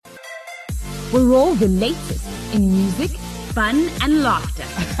We're all the latest in music, fun, and laughter.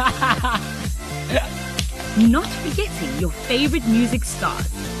 Not forgetting your favorite music stars.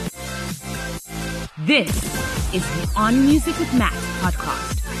 This is the On Music with Matt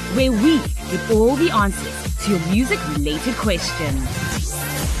podcast, where we give all the answers to your music-related questions.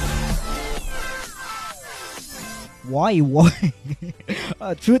 Why?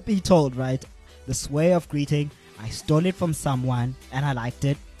 Truth be told, right? This way of greeting, I stole it from someone and I liked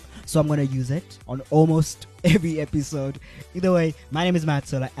it. So I'm going to use it on almost every episode. Either way, my name is Matt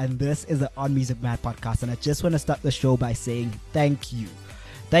Sola and this is the On Music with Matt podcast. And I just want to start the show by saying thank you.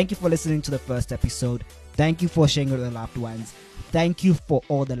 Thank you for listening to the first episode. Thank you for sharing it with your loved ones. Thank you for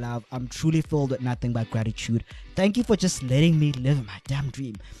all the love. I'm truly filled with nothing but gratitude. Thank you for just letting me live my damn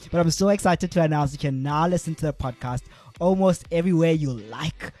dream. But I'm so excited to announce you can now listen to the podcast almost everywhere you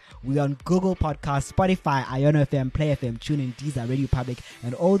like. We're on Google Podcasts, Spotify, Ion FM, Play FM, TuneIn, Deezer, Radio Public,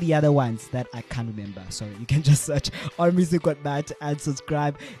 and all the other ones that I can't remember. So you can just search On Music with Matt and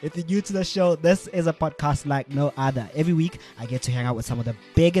subscribe. If you're new to the show, this is a podcast like no other. Every week, I get to hang out with some of the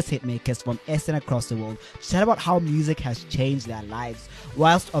biggest hit makers from SA and across the world to chat about how music has changed their lives,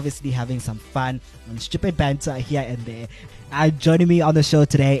 whilst obviously having some fun and stupid banter here and there. And joining me on the show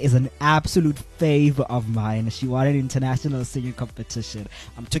today is an absolute fave of mine. She won an international singing competition.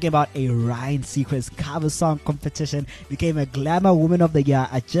 I'm talking about a Ryan Seacrest cover song competition. Became a Glamour Woman of the Year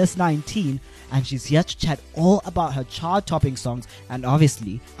at just 19. And she's here to chat all about her chart-topping songs. And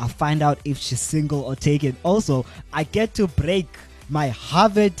obviously, I'll find out if she's single or taken. Also, I get to break my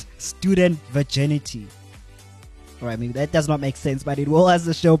Harvard student virginity. Alright, maybe that does not make sense, but it will as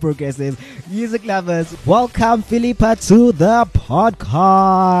the show progresses. Music lovers, welcome Philippa to the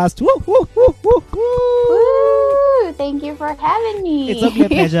podcast. Woo, woo, woo, woo, woo. Woo! Thank you for having me. It's a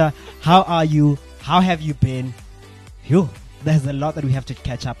pleasure. How are you? How have you been? Phew, there's a lot that we have to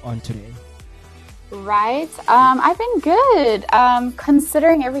catch up on today. Right. I've been good.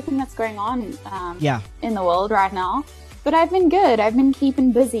 Considering everything that's going on in the world right now. But I've been good. I've been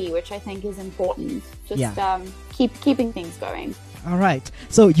keeping busy, which I think is important. Just keeping things going. All right.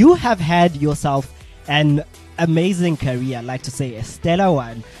 So you have had yourself an amazing career, I like to say a stellar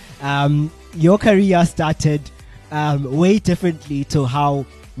one. Your career started way differently to how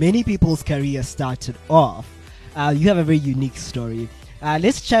many people's careers started off. You have a very unique story.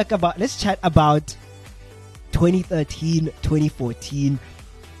 Let's chat about 2013, 2014,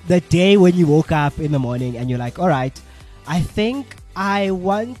 the day when you woke up in the morning and you're like, all right, I think I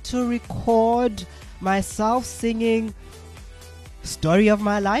want to record myself singing Story of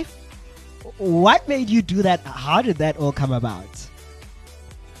My Life. What made you do that? How did that all come about?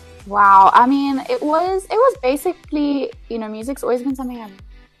 Wow. I mean, it was basically, music's always been something I've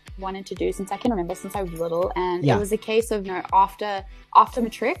wanted to do since I can remember, since I was little. And it was a case of, after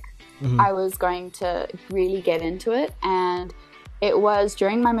matric, I was going to really get into it. And it was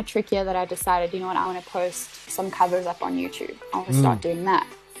during my matric year that I decided, I want to post some covers up on YouTube. I want to start doing that.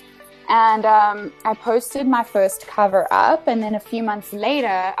 And I posted my first cover up, and then a few months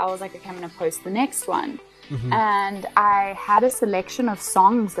later, I was like, okay, I'm going to post the next one. And I had a selection of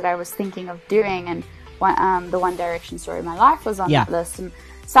songs that I was thinking of doing, and the One Direction Story of My Life was on that list. And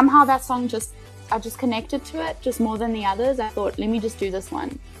somehow that song I just connected to it just more than the others. I thought, let me just do this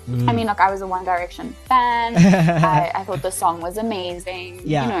one. I mean, look, I was a One Direction fan. I thought the song was amazing.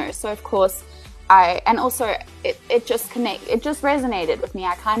 So of course it just resonated with me.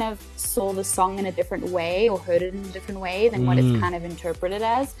 I kind of saw the song in a different way, or heard it in a different way than what it's kind of interpreted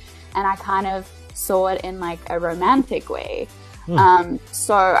as. And I kind of saw it in like a romantic way.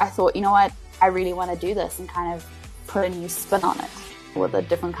 So I thought, you know what, I really want to do this and kind of put a new spin on it with a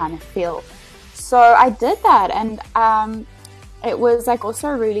different kind of feel. So I did that, and it was like also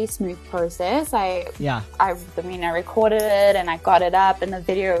a really smooth process. I recorded it and I got it up, and the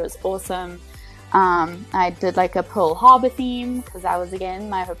video was awesome. I did like a Pearl Harbor theme because that was again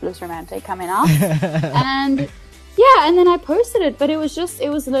my hopeless romantic coming out, and then I posted it. But it was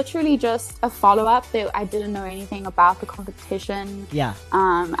literally just a follow up. I didn't know anything about the competition.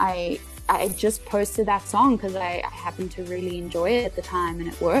 I just posted that song because I happened to really enjoy it at the time, and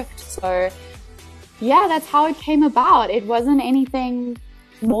it worked. So that's how it came about. It wasn't anything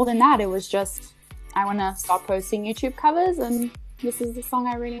more than that. It was just, I want to start posting YouTube covers, and this is the song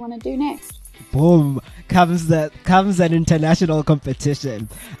I really want to do next. Boom, comes an international competition.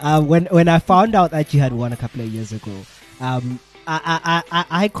 When I found out that you had won a couple of years ago,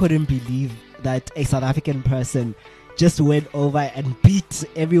 I couldn't believe that a South African person just went over and beat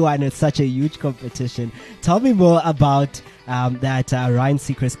everyone at such a huge competition. Tell me more about that Ryan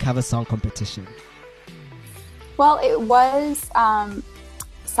Seacrest cover song competition. Well, it was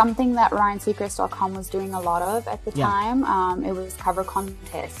something that RyanSeacrest.com was doing a lot of at the time. It was cover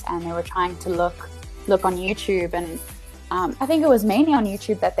contests, and they were trying to look on YouTube, and I think it was mainly on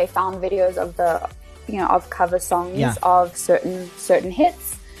YouTube that they found videos of of cover songs of certain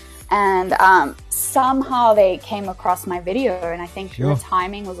hits, and somehow they came across my video, and I think the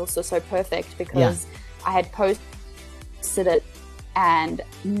timing was also so perfect because I had posted it, and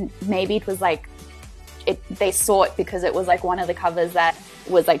maybe it was like they saw it because it was like one of the covers that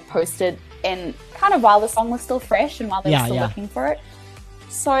was like posted in kind of while the song was still fresh and while they were still looking for it.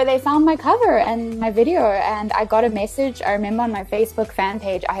 So they found my cover and my video, and I got a message. I remember on my Facebook fan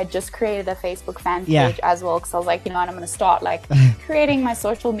page, I had just created a Facebook fan page as well, because I was like, you know what, I'm going to start like creating my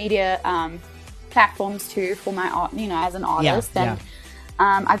social media platforms too for my art, you know, as an artist. And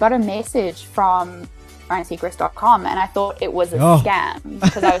I got a message from RyanSeacrest.com, and I thought it was a scam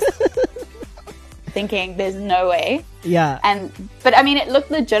because I was thinking there's no way. But I mean, it looked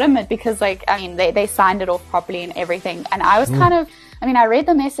legitimate because like, I mean, they signed it off properly and everything, and I was kind of, I mean, I read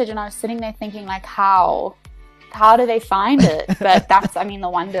the message and I was sitting there thinking like, how do they find it? But that's, I mean, the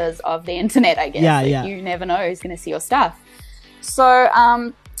wonders of the internet, I guess. You never know who's going to see your stuff. So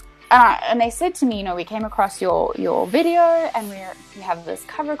and they said to me, you know, we came across your video, and we have this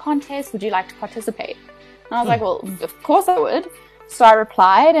cover contest, would you like to participate? And I was like, well, of course I would. So I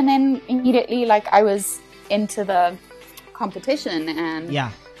replied, and then immediately, like, I was into the competition,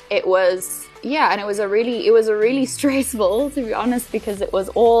 and it was, and it was a really stressful, to be honest, because it was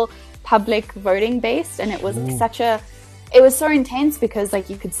all public voting based, and it was it was so intense because like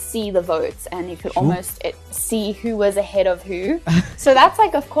you could see the votes, and you could almost see who was ahead of who. So that's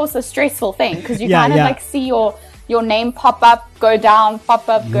like, of course, a stressful thing because you kind of like see your name pop up, go down, pop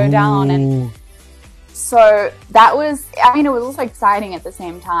up, go down, and so that was, I mean, it was also exciting at the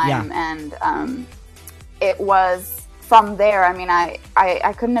same time, and it was from there. I mean,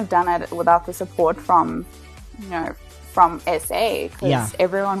 I couldn't have done it without the support from, you know, from SA, because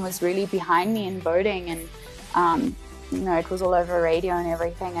everyone was really behind me in voting, and you know, it was all over radio and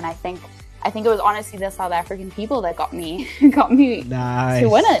everything. And I think it was honestly the South African people that got me to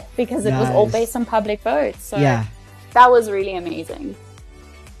win it, because it was all based on public votes. So that was really amazing.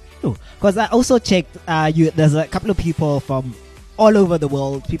 Because I also checked, there's a couple of people from all over the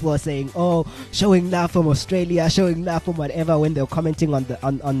world. People are saying, "Oh, showing love from Australia, showing love from whatever." When they're commenting on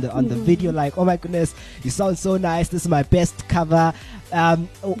the video, like, "Oh my goodness, you sound so nice. This is my best cover."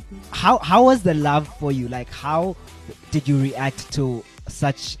 How was the love for you? Like, how did you react to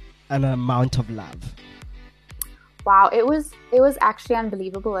such an amount of love? Wow, it was actually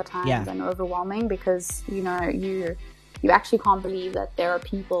unbelievable at times and overwhelming, because you know, you actually can't believe that there are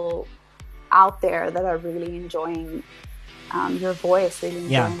people out there that are really enjoying your voice, really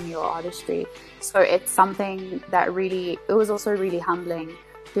enjoying your artistry. So it's something that it was also really humbling,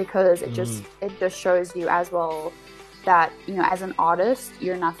 because it just shows you as well that, you know, as an artist,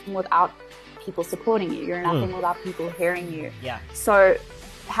 you're nothing without people supporting you. You're nothing without people hearing you. So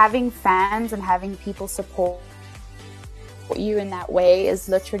having fans and having people support you in that way is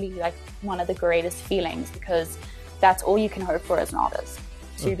literally like one of the greatest feelings, because that's all you can hope for as an artist,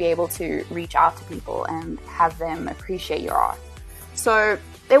 to be able to reach out to people and have them appreciate your art. So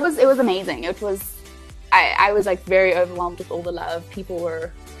it was amazing. I was like very overwhelmed with all the love. People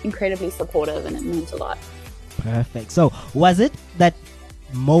were incredibly supportive, and it meant a lot. Perfect. So was it that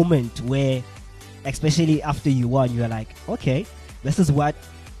moment where, especially after you won, you were like, okay, this is what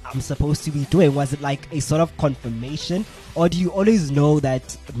I'm supposed to be doing? Was it like a sort of confirmation, or do you always know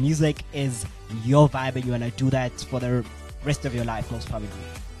that music is your vibe and you want to do that for the rest of your life, most probably?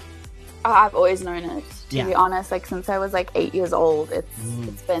 I've always known it, to be honest. Like, since I was like 8 years old,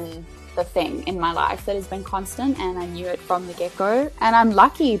 it's been the thing in my life that has been constant, and I knew it from the get-go. And I'm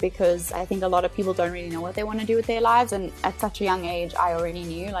lucky, because I think a lot of people don't really know what they want to do with their lives, and at such a young age I already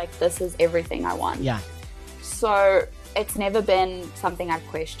knew, like, this is everything I want. So it's never been something I've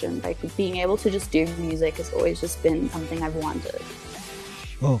questioned. Like, being able to just do music has always just been something I've wanted.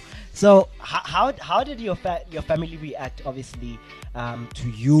 So how did your family react, obviously, to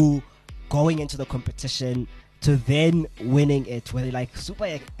you going into the competition, to then winning it? Were they like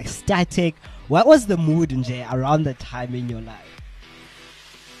super ecstatic? What was the mood, Nje, around the time in your life?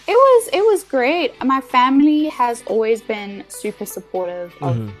 It was great. My family has always been super supportive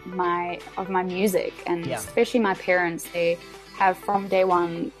of my music, and especially my parents. They have from day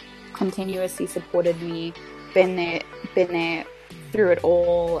one continuously supported me, been there through it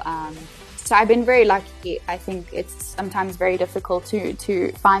all. So I've been very lucky. I think it's sometimes very difficult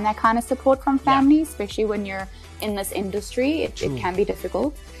to find that kind of support from family, especially when you're in this industry. It can be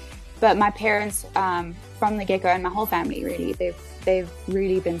difficult. but my parents, from the get-go, and my whole family really, they've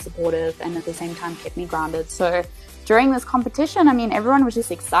really been supportive and at the same time kept me grounded. So during this competition, I mean, everyone was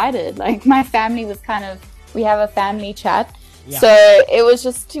just excited. Like my family was we have a family chat. Yeah. So it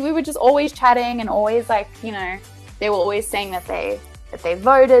was we were just always chatting and always like, you know, they were always saying that they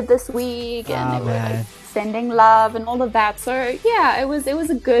voted this week and they were like sending love and all of that. So yeah, it was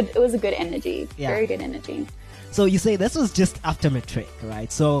a good energy. Yeah. Very good energy. So you say this was just after matric,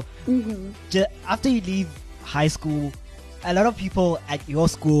 right? So after you leave high school, a lot of people at your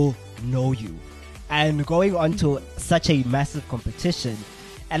school know you, and going on to such a massive competition,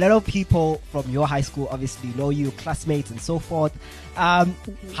 a lot of people from your high school obviously know you, classmates and so forth.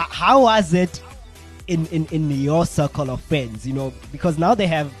 How was it in your circle of friends? You know, because now they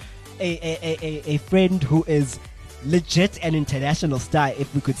have a friend who is legit an international star,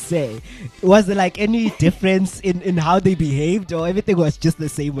 if we could say. Was there like any difference in how they behaved, or everything was just the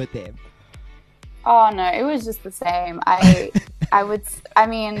same with them? Oh no, it was just the same. I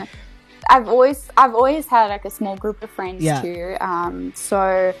mean, I've always had like a small group of friends too.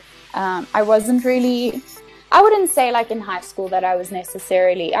 So I wasn't really, I wouldn't say like in high school that I was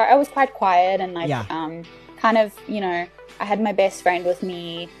necessarily, I was quite quiet and like kind of, you know, I had my best friend with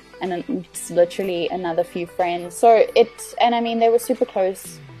me and then just literally another few friends. So and I mean, they were super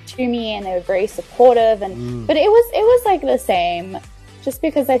close to me and they were very supportive, and but it was like the same, just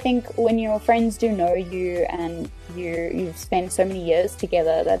because I think when your friends do know you and you've spent so many years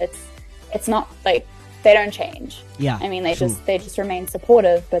together, that it's not like they don't change. Yeah. I mean, they just remain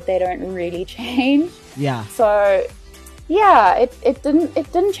supportive, but they don't really change. Yeah. So yeah, it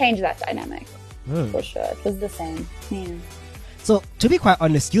didn't change that dynamic for sure. It was the same. Yeah. So to be quite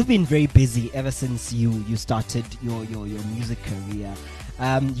honest, you've been very busy ever since you started your music career.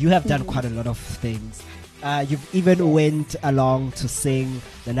 You have done quite a lot of things. You've even went along to sing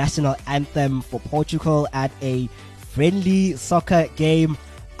the national anthem for Portugal at a friendly soccer game.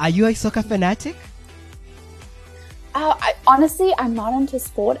 Are you a soccer fanatic? Honestly, I'm not into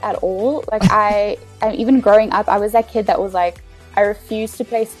sport at all. Like I even growing up, I was that kid that was like, I refused to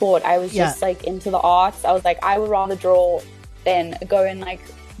play sport. I was just like into the arts. I was like, I would rather draw than go and like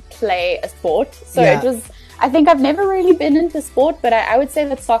play a sport. So it was, I think I've never really been into sport, but I would say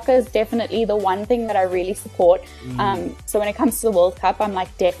that soccer is definitely the one thing that I really support. So when it comes to the World Cup, I'm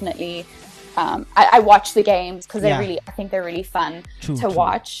like definitely, I watch the games because I think they're really fun to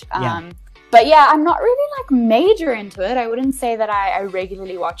watch. But yeah, I'm not really like major into it. I wouldn't say that I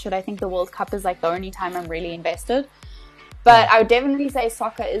regularly watch it. I think the World Cup is like the only time I'm really invested. But I would definitely say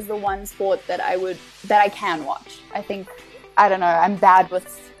soccer is the one sport that I can watch. I think, I don't know, I'm bad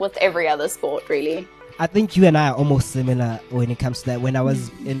with every other sport really. I think you and I are almost similar when it comes to that. When I was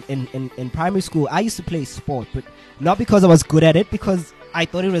in primary school, I used to play sport, but not because I was good at it, because I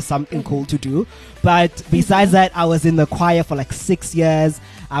thought it was something cool to do. But besides that, I was in the choir for like 6 years.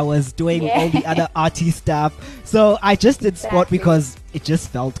 I was doing all the other arty stuff. So I just did sport because it just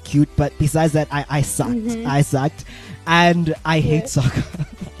felt cute. But besides that, I sucked. I sucked. And I hate soccer.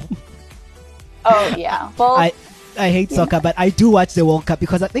 Oh, yeah. Well, I hate soccer, but I do watch the World Cup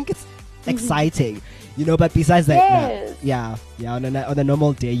because I think it's exciting. You know, but besides that, on a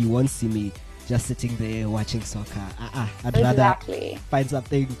normal day, you won't see me just sitting there watching soccer. I'd rather find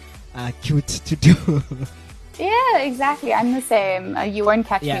something cute to do. Yeah, exactly. I'm the same. You won't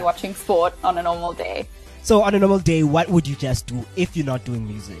catch me watching sport on a normal day. So on a normal day, what would you just do if you're not doing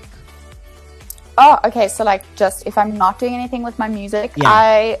music? Oh, okay. So like, just if I'm not doing anything with my music,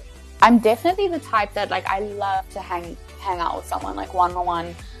 I'm definitely the type that like I love to hang out with someone, like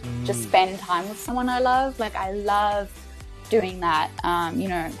one-on-one, just spend time with someone I love. Like I love doing that, you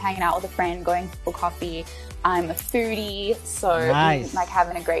know, hanging out with a friend, going for coffee. I'm a foodie, so like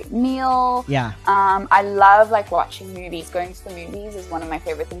having a great meal. Yeah. I love like watching movies. Going to the movies is one of my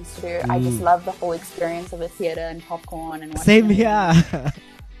favorite things to do. I just love the whole experience of the theater and popcorn and watching Same here.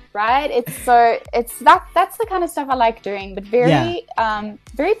 Right? That's the kind of stuff I like doing, but very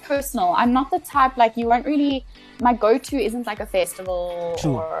personal. I'm not the type, like you won't really, my go-to isn't like a festival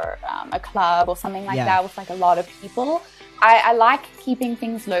or a club or something like that with like a lot of people. I like keeping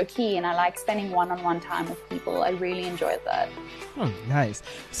things low-key, and I like spending one-on-one time with people. I really enjoy that. Oh, nice.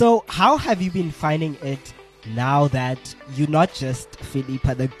 So how have you been finding it now that you're not just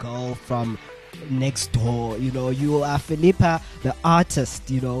Philippa the girl from next door? You know, you are Philippa the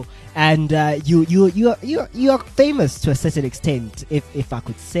artist, you know, and you're famous to a certain extent, if I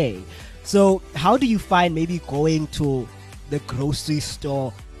could say. So how do you find maybe going to the grocery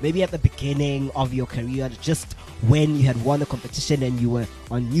store, maybe at the beginning of your career, just when you had won the competition and you were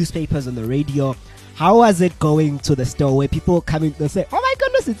on newspapers, on the radio? How was it going to the store where people come in and say, "Oh my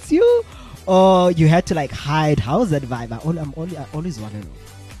goodness, it's you. Or you had to like hide. How's that vibe? I always want to know.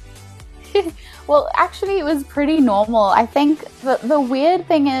 Well, actually, it was pretty normal. I think the weird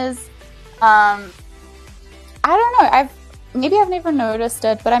thing is, I don't know. I've never noticed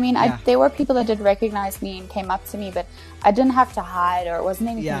it, but I mean, there were people that did recognize me and came up to me, but I didn't have to hide, or it wasn't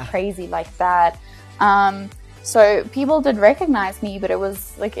anything crazy like that. So people did recognize me, but it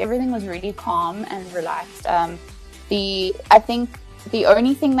was like everything was really calm and relaxed. I think the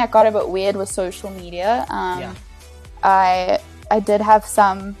only thing that got a bit weird was social media. I did have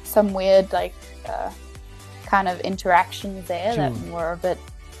some weird like kind of interactions there that were a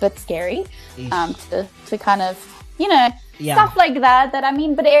bit scary. To kind of, stuff like that. I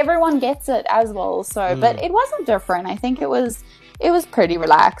mean, but everyone gets it as well. So, but it wasn't different. I think it was pretty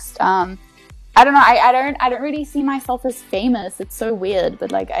relaxed. I don't know. I don't really see myself as famous. It's so weird,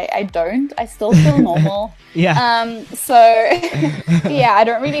 but like I don't. I still feel normal. So yeah, I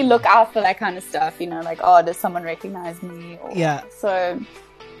don't really look out for that kind of stuff. Like, oh, does someone recognize me? So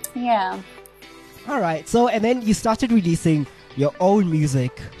yeah. All right. So and then you started releasing your own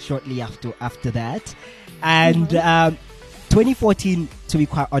music shortly after that, and 2014, to be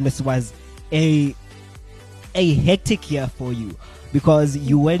quite honest, was a hectic year for you because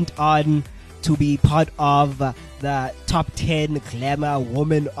you went on to be part of the top 10 Glamour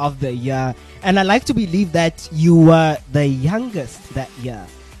Woman of the Year. And I like to believe that you were the youngest that year.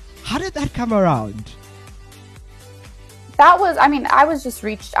 How did that come around? I was just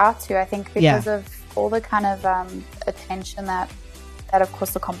reached out to, I think, because of all the kind of attention that of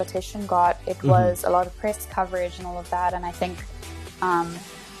course the competition got. It was a lot of press coverage and all of that. And I think,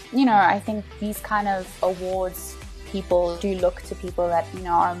 I think these kind of awards, people do look to people that,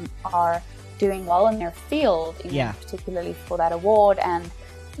 are doing well in their field, particularly for that award. And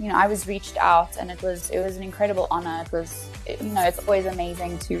I was reached out, and it was an incredible honor. It was, it's always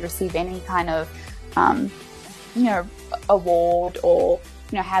amazing to receive any kind of award or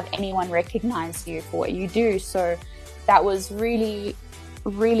have anyone recognize you for what you do. So that was really,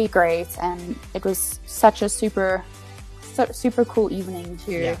 really great, and it was such a super cool evening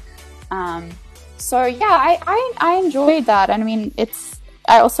too. So yeah, I enjoyed that. And I mean,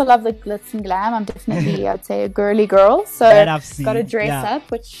 I also love the glitz and glam. I'm definitely, I'd say, a girly girl. So got to dress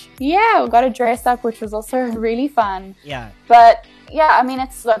up, which was also really fun. Yeah. But yeah, I mean,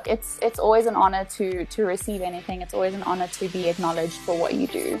 it's always an honor to receive anything. It's always an honor to be acknowledged for what you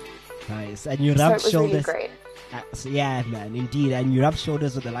do. Nice. And you rubbed shoulders. Really great. So yeah, man, indeed. And you rub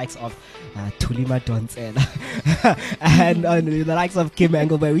shoulders with the likes of Thuli Madonsela and the likes of Kim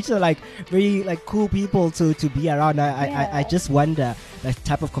Engelberg, which are like very like cool people to be around. I just wonder the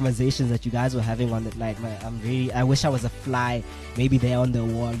type of conversations that you guys were having on that night. I wish I was a fly, maybe there on the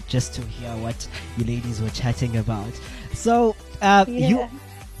wall, just to hear what you ladies were chatting about. So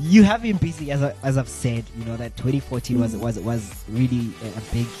you have been busy, as I've said. That 2014 was really a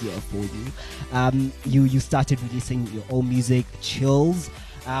big year for you. You started releasing your own music. Chills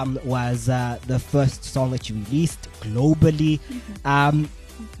was the first song that you released globally.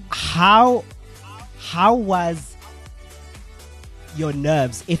 How was your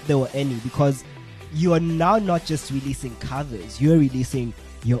nerves, if there were any? Because you are now not just releasing covers; you're releasing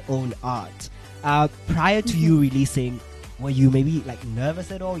your own art. Prior to you releasing, were you maybe like nervous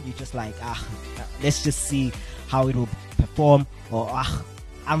at all? You just like, let's just see how it will perform, or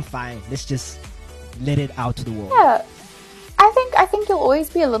I'm fine, let's just let it out to the world? Yeah, I think you'll always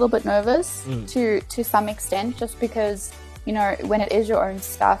be a little bit nervous to some extent, just because when it is your own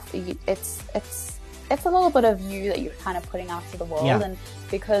stuff, it's a little bit of you that you're kind of putting out to the world, and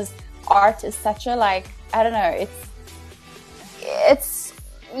because art is such a I don't know, it's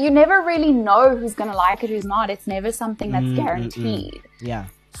you never really know who's going to like it, who's not. It's never something that's guaranteed. Yeah.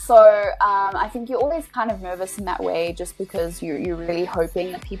 So I think you're always kind of nervous in that way, just because you're really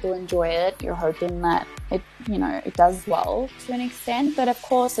hoping that people enjoy it. You're hoping that it does well to an extent. But of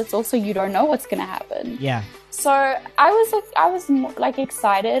course, it's also, you don't know what's going to happen. Yeah. So I was more,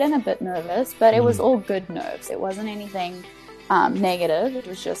 excited and a bit nervous, but it was all good nerves. It wasn't anything negative. It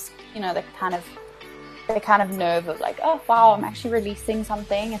was just the kind of nerve of oh wow, I'm actually releasing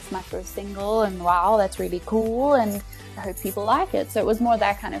something. It's my first single, and wow, that's really cool, and I hope people like it. So it was more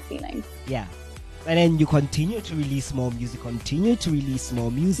that kind of feeling. Yeah. And then you continue to release more music,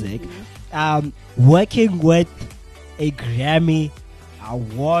 working with a Grammy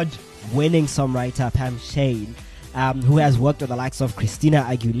award winning songwriter, Pam Shane, who has worked with the likes of Christina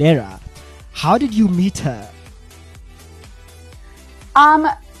Aguilera. How did you meet her?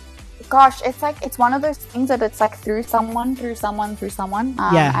 Gosh, it's one of those things that it's like through someone.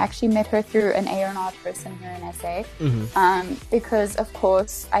 I actually met her through an A&R person here in SA. Because of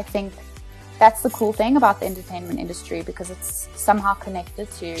course I think that's the cool thing about the entertainment industry, because it's somehow connected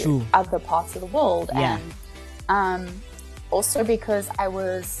to other parts of the world. And also because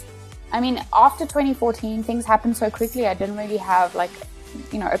after 2014 things happened so quickly, I didn't really have like,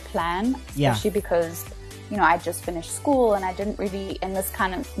 a plan, especially because I just finished school and I didn't really, and this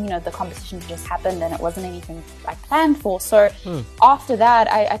kind of, the competition just happened and it wasn't anything I planned for. So after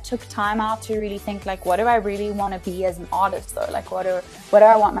that, I took time out to really think, like, what do I really want to be as an artist though? Like, what do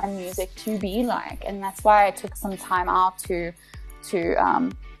I want my music to be like? And that's why I took some time out to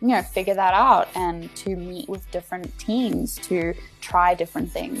figure that out, and to meet with different teams, to try different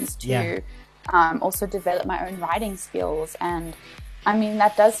things, to also develop my own writing skills. And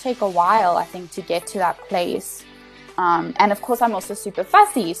that does take a while, I think, to get to that place. And of course, I'm also super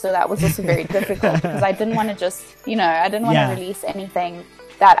fussy, so that was also very difficult, because I didn't want to just, I didn't want to release anything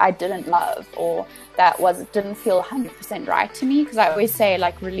that I didn't love, or that didn't feel 100% right to me. Because I always say,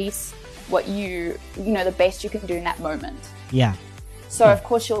 like, release what the best you can do in that moment. Yeah. So of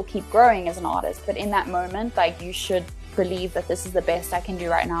course you'll keep growing as an artist, but in that moment, like, you should believe that this is the best I can do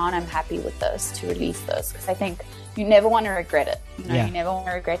right now, and I'm happy with this, to release this, because I think you never want to regret it. You never want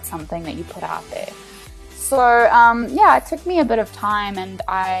to regret something that you put out there. So it took me a bit of time, and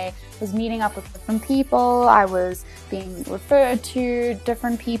I was meeting up with different people. I was being referred to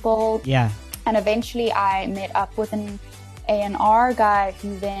different people. Yeah. And eventually I met up with an A&R guy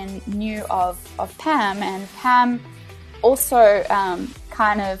who then knew of Pam, and Pam also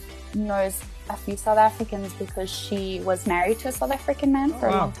kind of knows a few South Africans, because she was married to a South African man for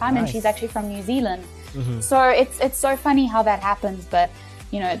a long time. Nice. And she's actually from New Zealand. So it's so funny how that happens, but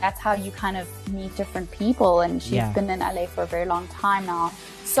that's how you kind of meet different people, and she's been in LA for a very long time now.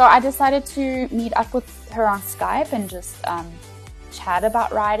 So I decided to meet up with her on Skype and just chat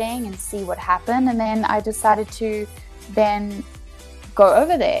about writing and see what happened. And then I decided to then go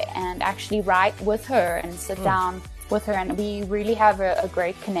over there and actually write with her and sit down with her, and we really have a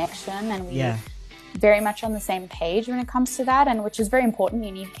great connection, and we very much on the same page when it comes to that, and which is very important.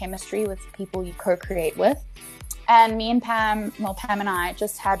 You need chemistry with people you co-create with. And me and Pam and I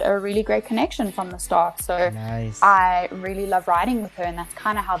just had a really great connection from the start. So nice. I really love writing with her, and that's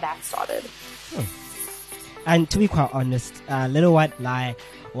kind of how that started. And to be quite honest, Little White Lie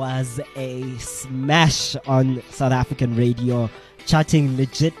was a smash on South African radio, charting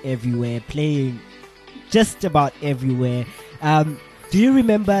legit everywhere, playing just about everywhere. Do you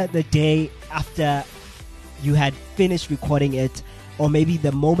remember the day after you had finished recording it, or maybe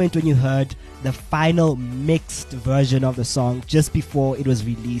the moment when you heard the final mixed version of the song just before it was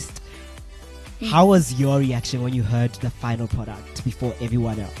released? How was your reaction when you heard the final product before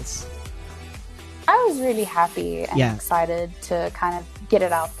everyone else? I was really happy and excited to kind of get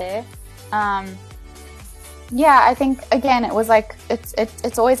it out there. I think, again, it was like,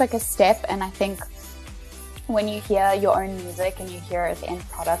 it's always like a step, and I think when you hear your own music and you hear the end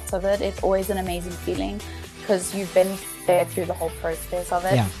product of it, it's always an amazing feeling, because you've been there through the whole process of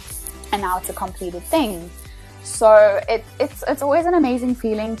it, and now it's a completed thing. So it's always an amazing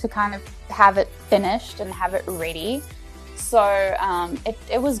feeling to kind of have it finished and have it ready. So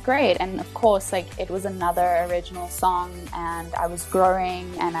it was great, and of course, like, it was another original song, and I was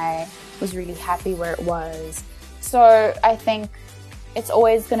growing, and I was really happy where it was. So I think it's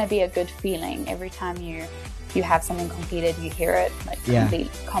always going to be a good feeling every time you have something completed, you hear it like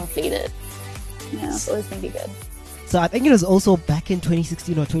completed. It's always going to be good. So I think it was also back in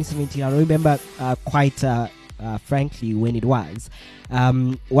 2016 or 2017. I don't remember quite frankly when it was.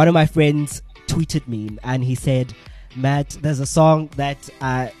 One of my friends tweeted me, and he said, Matt, there's a song that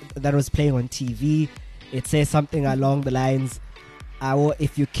was playing on TV. It says something along the lines,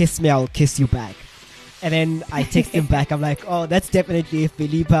 if you kiss me, I'll kiss you back. And then I text him back. I'm like, oh, that's definitely if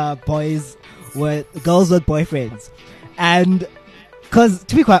Philippa girls with boyfriends. And because,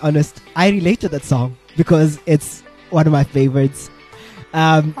 to be quite honest, I relate to that song because it's one of my favorites.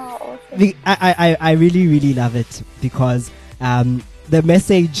 I really, really love it because the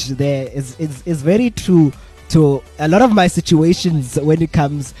message there is very true to a lot of my situations when it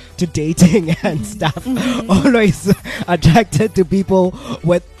comes to dating and stuff. Always attracted to people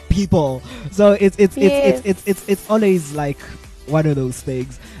with people, so it's always like one of those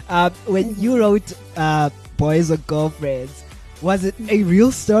things. When you wrote Boys or Girlfriends, was it a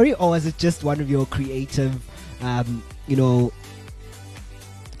real story or was it just one of your creative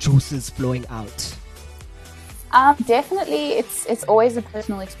juices flowing out? Definitely, it's always a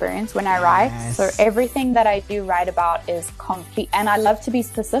personal experience when I write. So everything that I do write about is complete, and I love to be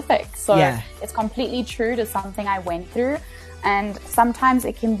specific. So it's completely true to something I went through, and sometimes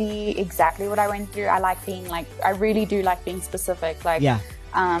it can be exactly what I went through. I really do like being specific. Like,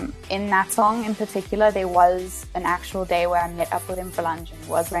 in that song in particular, there was an actual day where I met up with him for lunch, and he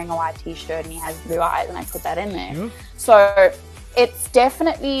was wearing a white t-shirt and he has blue eyes, and I put that in there. So it's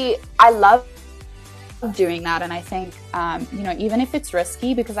definitely, I love doing that. And I think, even if it's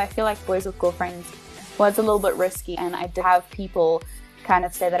risky, because I feel like Boys with Girlfriends was a little bit risky, and I did have people kind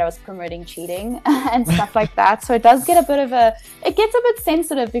of say that I was promoting cheating and stuff like that. So it does get it gets a bit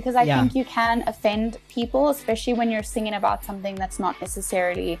sensitive, because I think you can offend people, especially when you're singing about something that's not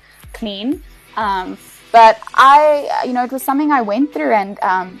necessarily clean. But it was something I went through, and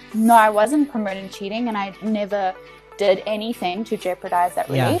no, I wasn't promoting cheating, and I never did anything to jeopardize that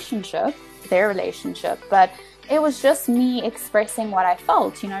relationship, their relationship. But it was just me expressing what I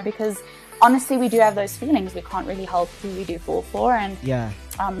felt, because honestly, we do have those feelings. We can't really help who we do fall for. And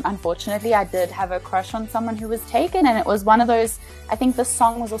unfortunately, I did have a crush on someone who was taken. And it was one of those, I think the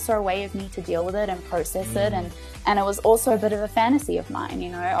song was also a way of me to deal with it and process it. And it was also a bit of a fantasy of mine,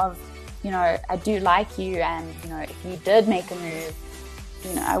 I do like you. And, if you did make a move,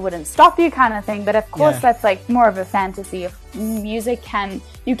 I wouldn't stop you, kind of thing. But of course, that's like more of a fantasy. If music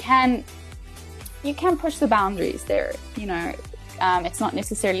you can push the boundaries there, it's not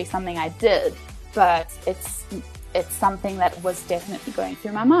necessarily something I did, but it's something that was definitely going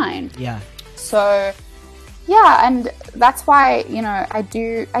through my mind. So and that's why I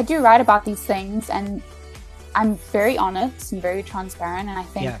do write about these things, and I'm very honest and very transparent, and I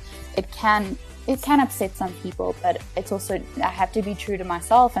think it can upset some people, but it's also, I have to be true to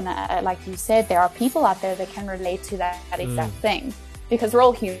myself. And like you said, there are people out there that can relate to that exact thing, because we're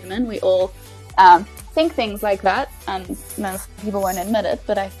all human. We all think things like that, and most people won't admit it,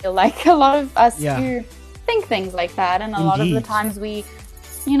 but I feel like a lot of us do think things like that, and a lot of the times we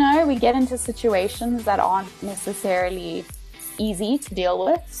get into situations that aren't necessarily easy to deal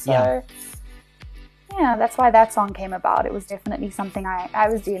with. So that's why that song came about. It was definitely something I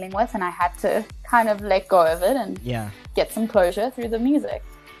was dealing with, and I had to kind of let go of it and get some closure through the music.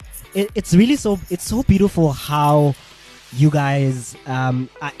 It's really so beautiful how you guys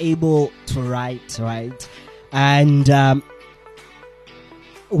are able to write, right? And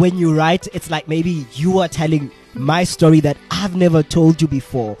when you write, it's like maybe you are telling my story that I've never told you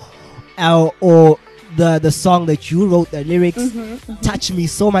before, or the song that you wrote, the lyrics touch me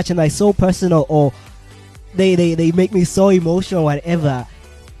so much and they're so personal, or they make me so emotional, whatever.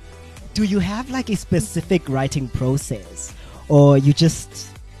 Do you have like a specific writing process, or you just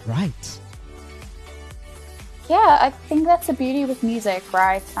write? Yeah, I think that's the beauty with music,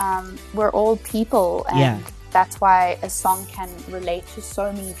 right? We're all people, and that's why a song can relate to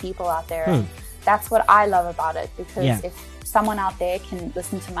so many people out there. And that's what I love about it, because if someone out there can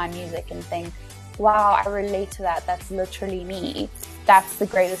listen to my music and think, wow, I relate to that, that's literally me, that's the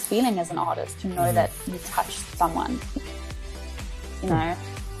greatest feeling as an artist, to know that you touched someone.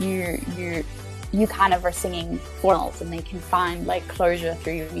 You kind of are singing for them, and they can find like closure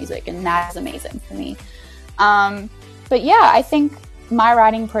through your music, and that's amazing for me. But I think my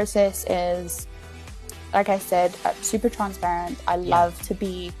writing process is, like I said, super transparent. I love to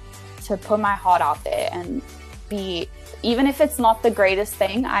put my heart out there and be, even if it's not the greatest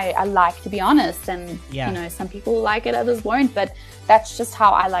thing, I like to be honest. And, some people like it, others won't, but that's just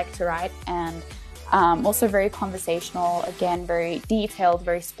how I like to write. And also very conversational, again, very detailed,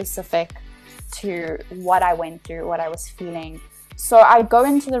 very specific to what I went through, what I was feeling. So I go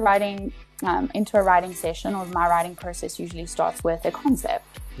into the writing, into a writing session, or my writing process usually starts with a concept.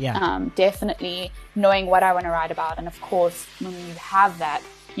 Definitely knowing what I want to write about. And of course, when you have that,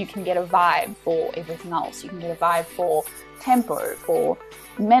 you can get a vibe for everything else. You can get a vibe for tempo, for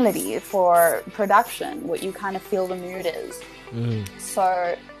melody, for production, what you kind of feel the mood is.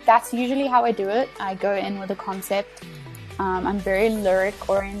 So that's usually how I do it. I go in with a concept. I'm very lyric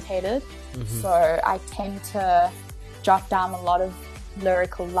orientated, so I tend to jot down a lot of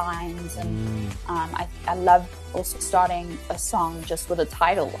lyrical lines, and I love also starting a song just with a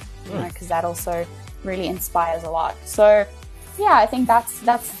title, because that also really inspires a lot. So I think that's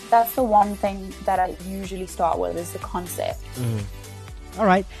the one thing that I usually start with, is the concept. All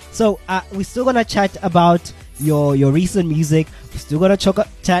right, so we're still gonna chat about your recent music. We're still gonna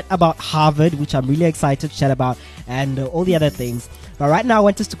chat about Harvard, which I'm really excited to chat about, and all the other things. But right now I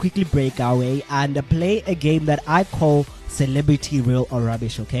want us to quickly break our way and play a game that I call Celebrity Real or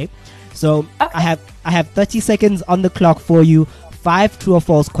Rubbish. Okay, so I have 30 seconds on the clock for you. 5 true or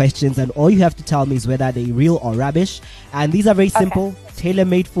false questions, and all you have to tell me is whether they're real or rubbish. And these are very simple,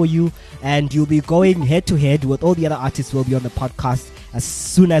 tailor-made for you, and you'll be going head to head with all the other artists who will be on the podcast as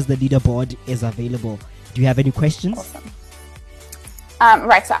soon as the leaderboard is available. Do you have any questions? Awesome.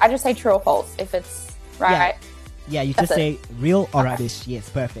 Right, so I just say true or false if it's right. Yeah, you just say real or rubbish. Yes,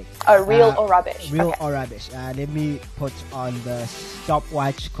 perfect. Oh, real or rubbish. Real or rubbish. Let me put on the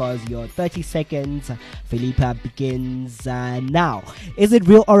stopwatch because your 30 seconds, Philippa, begins now. Is it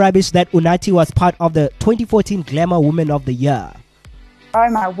real or rubbish that Unathi was part of the 2014 Glamour Woman of the Year? Oh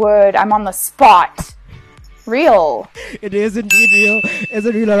my word, I'm on the spot. Real. It is indeed real. Is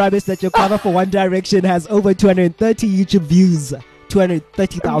it real or rubbish that your cover for One Direction has over 230 YouTube views?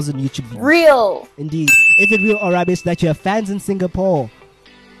 230,000 YouTube views. Real. Indeed. Is it real or rubbish that you have fans in Singapore?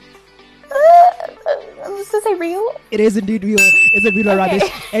 I'm just gonna say real. It is indeed real. Is it real or rubbish?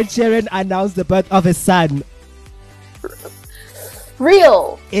 Ed Sheeran announced the birth of his son.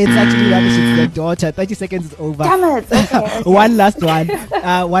 Real. It's actually rubbish. It's their daughter. 30 seconds is over. Damn it. Okay. One last one.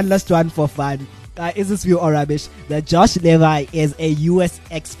 One last one for fun. Is this real or rubbish that Josh Levi is a US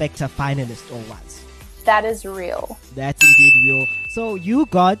X Factor finalist or was? That is real. That's indeed real. So you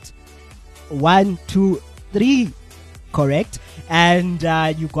got 1, 2, 3 correct, and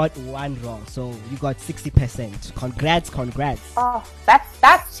you got 1 wrong. So you got 60%. Congrats. Oh,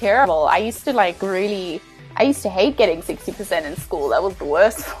 that's terrible. I used to hate getting 60% in school. That was the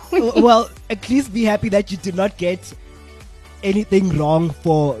worst for me. Well, at least be happy that you did not get anything wrong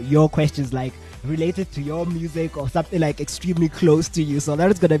for your questions, like related to your music or something like extremely close to you. So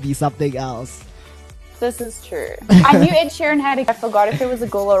that is going to be something else. This is true. I knew Ed Sheeran had it. I forgot if it was a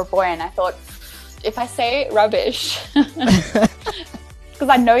girl or a boy, and I thought, if I say rubbish, because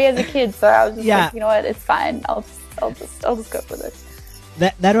I know he has a kid, so I was just like, you know what, it's fine. I'll just go with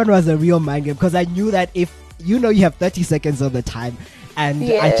it. That one was a real mind game, because I knew that if you have 30 seconds of the time, and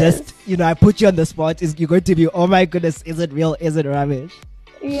I just I put you on the spot, you're going to be, oh my goodness, is it real? Is it rubbish?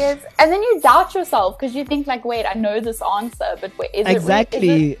 Yes, and then you doubt yourself because you think like, wait, I know this answer, but wait, is it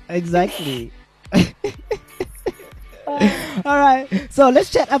exactly. All right, so let's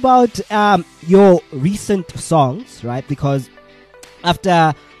chat about your recent songs, right? Because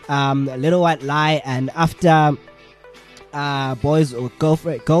after Little White Lie and after Girls with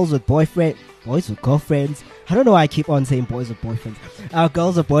Girlfriends. I don't know why I keep on saying boys with boyfriends.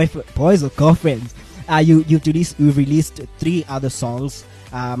 Boys with girlfriends. You've released 3 other songs.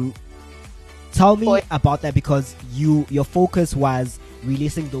 Tell me about that, because your focus was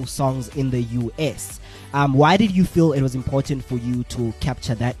releasing those songs in the US. Why did you feel it was important for you to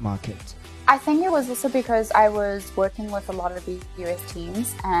capture that market? I think it was also because I was working with a lot of the US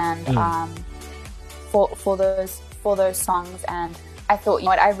teams, and for those songs, and I thought, you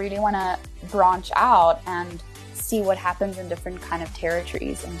know what, I really want to branch out and see what happens in different kind of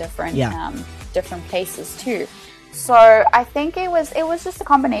territories and different different places too. So I think it was just a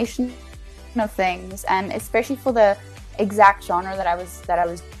combination of things, and especially for the exact genre that I was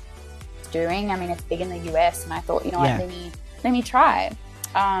doing. I mean, it's big in the US, and I thought, you know what, let me try.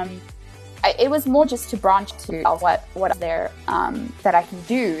 It was more just to branch to what there that I can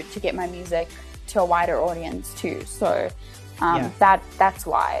do to get my music to a wider audience too. So that's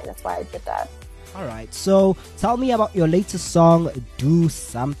why I did that. All right, so tell me about your latest song, Do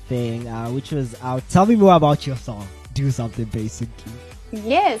Something, which was out. Tell me more about your song, Do Something, basically.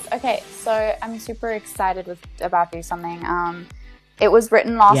 Yes, okay, so I'm super excited about Do Something. It was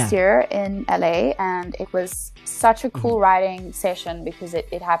written last year in LA, and it was such a cool writing session because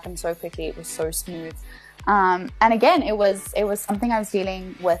it happened so quickly. It was so smooth. And again, it was something I was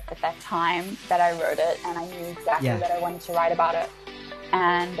dealing with at that time that I wrote it, and I knew exactly that I wanted to write about it.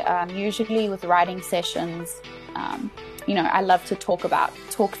 And usually with writing sessions, I love to talk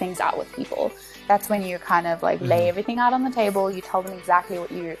things out with people. That's when you kind of like lay everything out on the table. You tell them exactly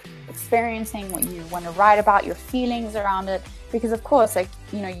what you're experiencing, what you want to write about, your feelings around it. Because of course,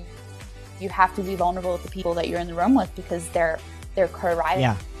 you have to be vulnerable with the people that you're in the room with, because they're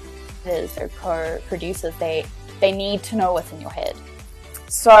co-writers, they're co-producers. They need to know what's in your head.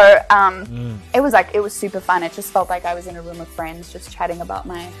 So it was super fun. It just felt like I was in a room of friends, just chatting about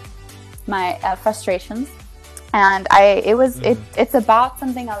my frustrations. And it's about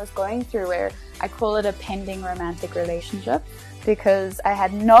something I was going through, where I call it a pending romantic relationship, because I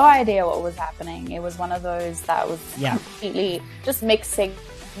had no idea what was happening. It was one of those that was completely just mixed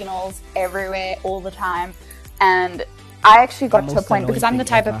signals everywhere all the time. And I actually got to a point, because I'm the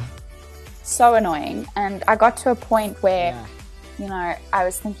type of so annoying, and I got to a point where I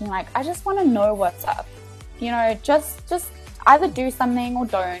was thinking, like, I just want to know what's up. Just either do something or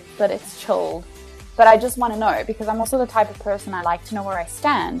don't, but it's chilled. but I just want to know, because I'm also the type of person, I like to know where I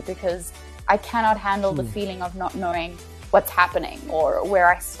stand, because I cannot handle the feeling of not knowing what's happening or where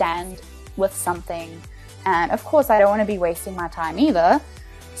I stand with something. And of course, I don't want to be wasting my time either.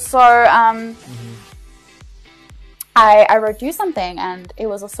 So I wrote Do Something, and it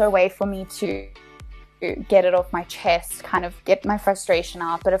was also a way for me to get it off my chest, kind of get my frustration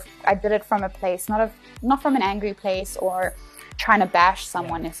out. But if I did it from a place, not from an angry place or trying to bash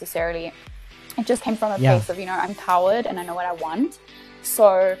someone necessarily. It just came from a place of, I'm coward and I know what I want.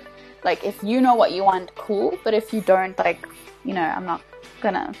 So, like, if you know what you want, cool. But if you don't, like, I'm not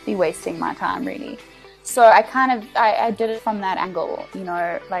gonna be wasting my time, really. So I did it from that angle,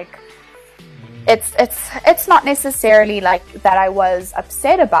 like, it's not necessarily like that I was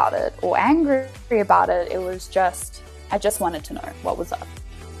upset about it or angry about it. It was just, I just wanted to know what was up.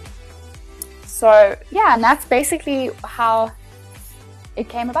 So, yeah, and that's basically how it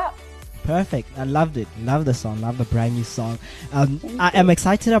came about. Perfect. I loved it. Love the song. Love the brand new song. I am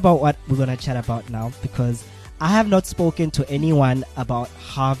excited about what we're going to chat about now, because I have not spoken to anyone about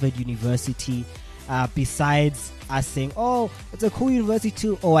Harvard University besides us saying, oh, it's a cool university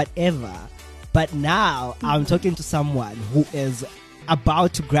too, or whatever. But now I'm talking to someone who is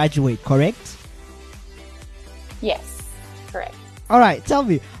about to graduate, correct? Yes, correct. All right. Tell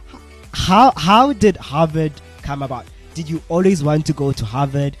me, how did Harvard come about? Did you always want to go to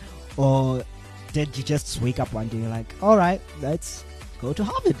Harvard? Or did you just wake up one day and you're like, all right, let's go to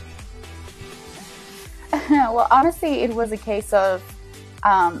Harvard? Well, honestly, it was a case of,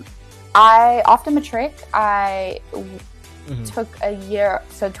 after matric, I took a year.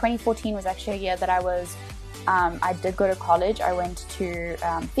 So 2014 was actually a year that I did go to college. I went to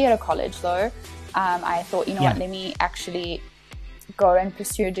theatre college, though. I thought, what, let me actually go and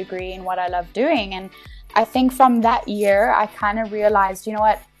pursue a degree in what I love doing. And I think from that year, I kind of realized,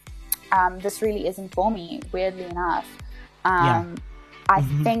 what, this really isn't for me, weirdly enough. I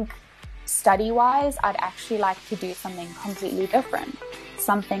think study-wise, I'd actually like to do something completely different,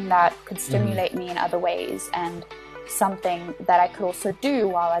 something that could stimulate me in other ways, and something that I could also do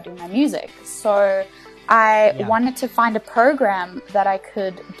while I do my music. So I wanted to find a program that I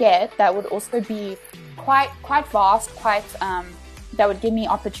could get that would also be quite vast, that would give me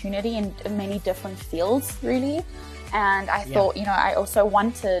opportunity in many different fields, really. And I thought, I also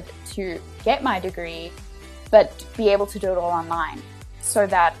wanted to get my degree, but be able to do it all online, so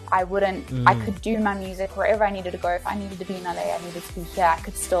that I could do my music wherever I needed to go. If I needed to be in LA, I needed to be here, I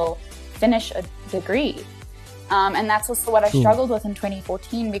could still finish a degree. And that's also what I struggled with in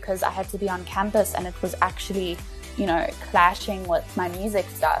 2014, because I had to be on campus, and it was actually, clashing with my music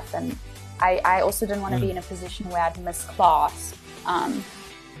stuff. And I also didn't want to be in a position where I'd miss class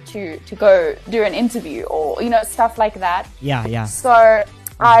to go do an interview or, stuff like that. So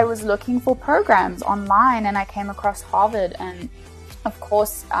I was looking for programs online, and I came across Harvard, and of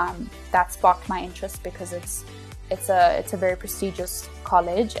course that sparked my interest, because it's a very prestigious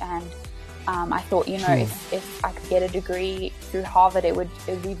college, and I thought, if I could get a degree through Harvard, it would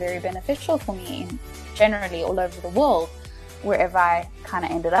be very beneficial for me, generally all over the world, wherever I kind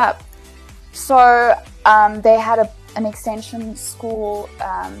of ended up. So they had an extension school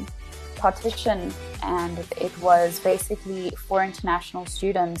partition, and it was basically for international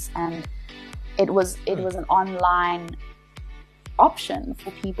students, and it was an online option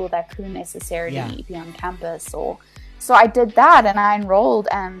for people that couldn't necessarily be on campus. So I did that, and I enrolled,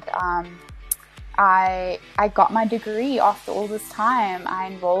 and I got my degree after all this time. I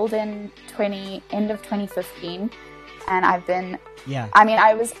enrolled in end of 2015, and I've been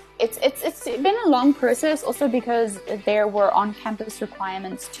it's been a long process, also because there were on-campus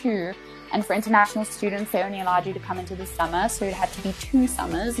requirements too, and for international students they only allowed you to come into the summer, so it had to be 2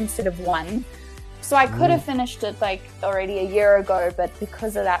 summers instead of 1. So I could have finished it like already a year ago, but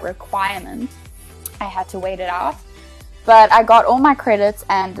because of that requirement I had to wait it out. But I got all my credits,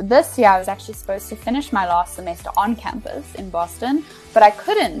 and this year I was actually supposed to finish my last semester on campus in Boston, but I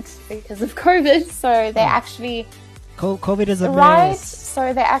couldn't because of COVID. So they actually COVID is a mess. Right.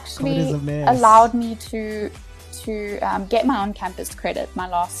 So they actually allowed me to get my on-campus credit, my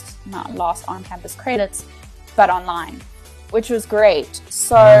last on-campus credits, but online, which was great.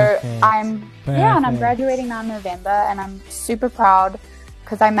 So I'm graduating now in November, and I'm super proud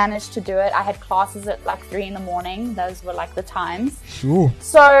because I managed to do it. I had classes at like 3 a.m. Those were like the times. Sure.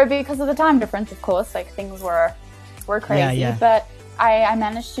 So because of the time difference, of course, like things were crazy, but I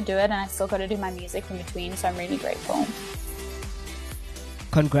managed to do it, and I still got to do my music in between, so I'm really grateful.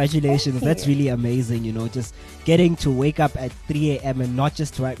 Congratulations. That's really amazing, you know, just getting to wake up at 3 a.m. and not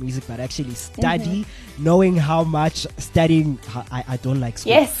just to write music, but actually study, knowing how much studying, I don't like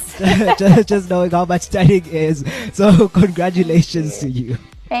school. Yes. just knowing how much studying is. So congratulations to you.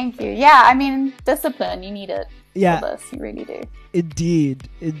 Thank you. Yeah, I mean, discipline, you need it. Yeah. For this, you really do. Indeed.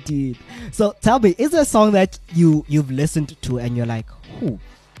 So tell me, is there a song that you've listened to and you're like, "Ooh,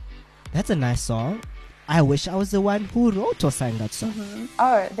 that's a nice song. I wish I was the one who wrote or sang that song."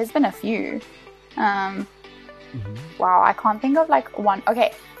 Oh, there's been a few. Wow, I can't think of like one.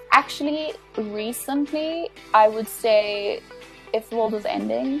 Okay, actually, recently, I would say If the World Was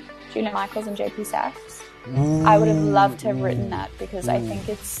Ending, Julia Michaels and JP Sachs. I would have loved to have written that because I think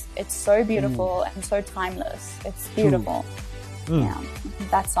it's so beautiful and so timeless. It's beautiful. Yeah,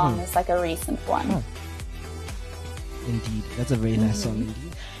 that song is like a recent one. Indeed, that's a very nice song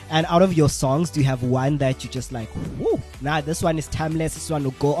indeed. And out of your songs, do you have one that you just like, whoo, nah, this one is timeless, this one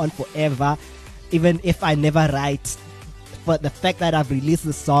will go on forever, even if I never write, but the fact that I've released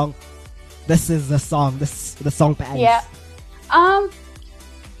the song, this is the song, the song bangs. Yeah. You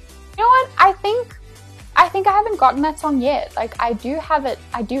know what? I think I haven't gotten that song yet. Like I do have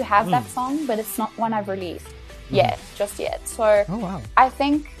that song, but it's not one I've released just yet. So I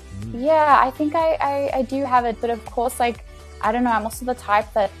think I do have it, but of course, like, I don't know, I'm also the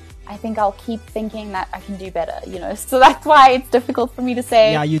type that I think I'll keep thinking that I can do better, you know, so that's why it's difficult for me to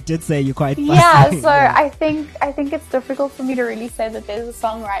say. Yeah, you did say you're quite fussy. Yeah, so I think it's difficult for me to really say that there's a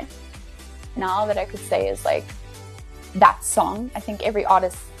song right now that I could say is like that song. I think every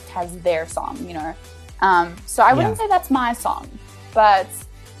artist has their song, you know. So I wouldn't say that's my song, but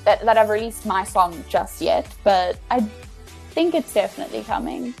that I've released my song just yet, but I think it's definitely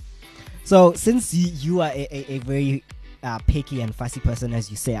coming. So since you are a very picky and fussy person, as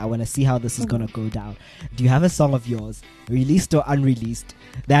you say, I want to see how this is going to go down. Do you have a song of yours, released or unreleased,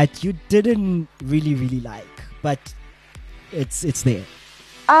 that you didn't really like, but it's there?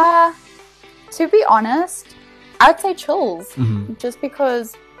 To be honest, I would say Chills, just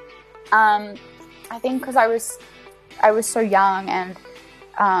because I think because I was so young, and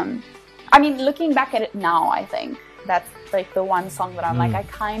I mean, looking back at it now, I think that's like the one song that I'm like, I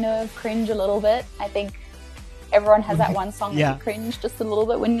kind of cringe a little bit. I think everyone has that one song that you cringe just a little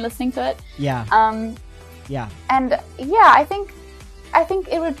bit when you're listening to it. And I think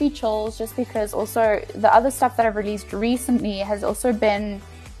it would be Chills, just because also the other stuff that I've released recently has also been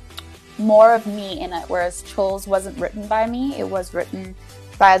more of me in it, whereas Chills wasn't written by me, it was written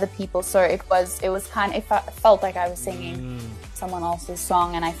by other people. So it felt like I was singing someone else's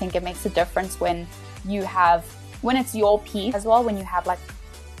song, and I think it makes a difference when it's your piece as well, when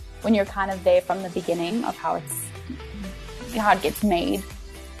you're kind of there from the beginning of how it gets made.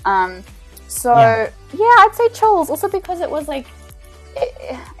 I'd say Chills, also because it was like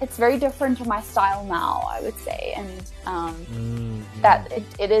it's very different to my style now, I would say, and that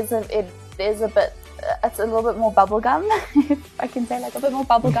it is a bit. It's a little bit more bubblegum, if I can say, like a bit more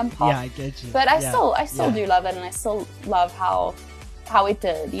bubblegum pop. Yeah, I get you. But I still do love it, and I still love how it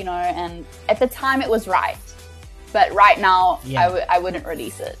did, you know. And at the time, it was right. But right now, I wouldn't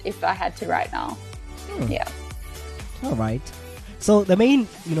release it if I had to right now. Yeah. All right. So the main,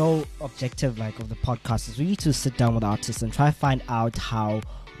 you know, objective of the podcast is really to sit down with artists and try to find out how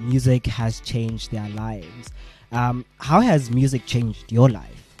music has changed their lives. How has music changed your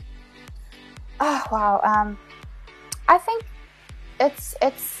life? Oh, wow. I think it's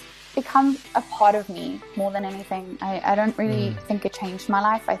become a part of me more than anything. I don't really think it changed my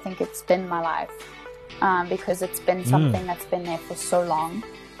life. I think it's been my life, because it's been something that's been there for so long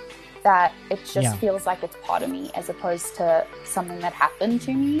that it just feels like it's part of me, as opposed to something that happened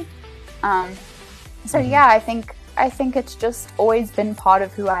to me. I think it's just always been part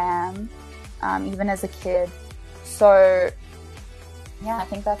of who I am, even as a kid. So yeah, I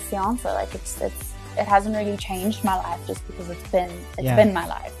think that's the answer. Like it hasn't really changed my life just because it's been my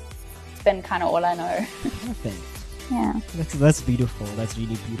life. It's been kind of all I know. Perfect. Yeah. That's beautiful. That's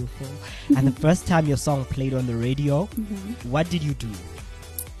really beautiful. And the first time your song played on the radio, what did you do?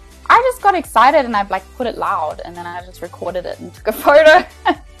 I just got excited and I put it loud, and then I just recorded it and took a photo.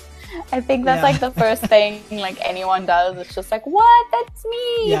 I think that's like the first thing anyone does. It's just like, what? That's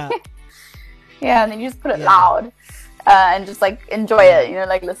me. Yeah. Yeah, and then you just put it loud. And just enjoy it, you know,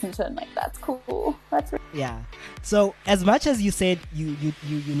 listen to it, and that's cool. That's really So as much as you said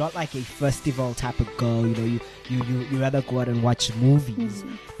you're not like a festival type of girl, you know, you rather go out and watch movies.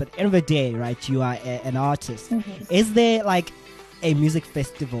 But at the end of the day, right, you are an artist. Is there a music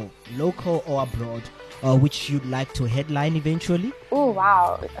festival, local or abroad, which you'd like to headline eventually? Oh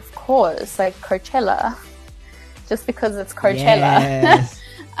wow, of course, Coachella. just because it's Coachella. Yes.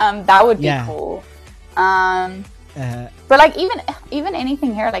 That would be cool. But like even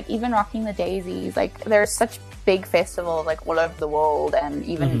anything here, like even Rocking the Daisies, like there's such big festivals like all over the world, and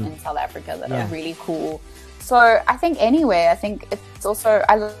even in South Africa that are really cool. So I think it's also,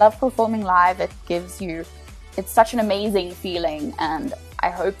 I love performing live. It's such an amazing feeling, and I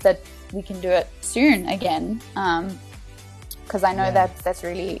hope that we can do it soon again. Because I know that's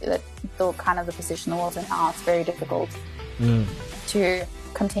really the kind of the position the world's in now. It's very difficult to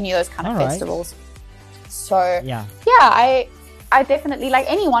continue those kind of festivals. So I definitely, like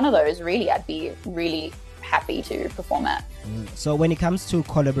any one of those, really, I'd be really happy to perform at. So when it comes to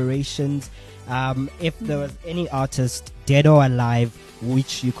collaborations, if there was any artist, dead or alive,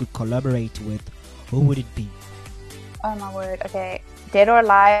 which you could collaborate with, who would it be? Oh my word. Okay, dead or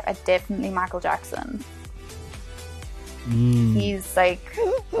alive, definitely Michael Jackson. He's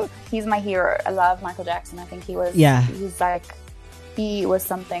my hero. I love Michael Jackson. I think he was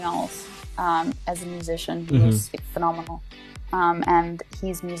something else. As a musician, he was phenomenal. And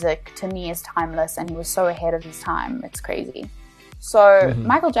his music to me is timeless, and he was so ahead of his time. It's crazy. So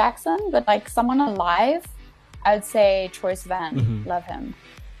Michael Jackson, but like someone alive, I would say Troye Sivan. Love him.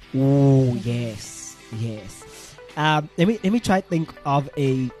 Oh yes. Let me try to think of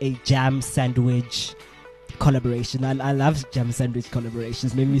a jam sandwich collaboration. I love jam sandwich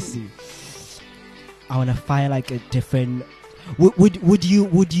collaborations. Let me see. I want to find like a different. Would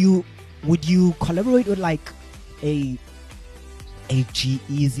you collaborate with like a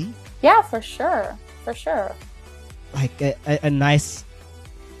G-Eazy? Yeah, for sure. Like a nice,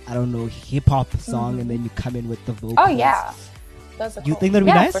 I don't know, hip hop song, and then you come in with the vocals. Oh yeah, those are cool. You think that'd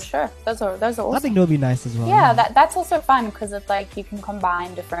be nice? Yeah, for sure. Those are awesome. I think that would be nice as well. Yeah, that's also fun because it's like you can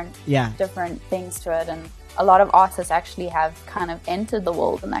combine different things to it, and a lot of artists actually have kind of entered the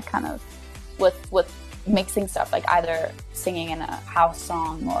world in that kind of with mixing stuff, like either singing in a house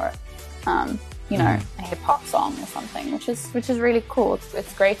song or a hip hop song or something, which is really cool.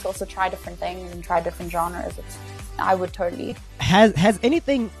 It's great to also try different things and try different genres. I would totally. Has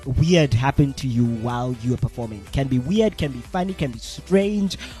anything weird happened to you while you were performing? Can be weird, can be funny, can be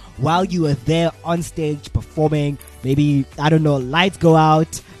strange. While you were there on stage performing, maybe, I don't know, lights go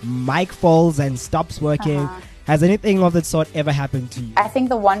out, mic falls and stops working. Has anything of that sort ever happened to you? I think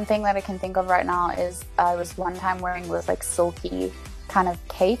the one thing that I can think of right now is I was one time wearing this like silky kind of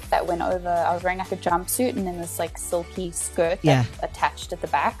cape that went over. I was wearing like a jumpsuit and then this like silky skirt that attached at the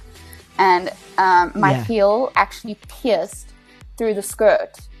back. And my heel actually pierced through the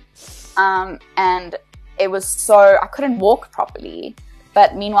skirt. And it was so, I couldn't walk properly.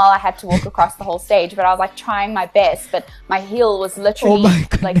 But meanwhile, I had to walk across the whole stage. But I was like trying my best. But my heel was literally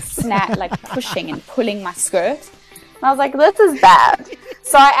like pushing and pulling my skirt. And I was like, this is bad.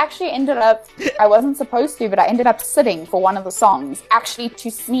 So I actually ended up, I wasn't supposed to, but I ended up sitting for one of the songs, actually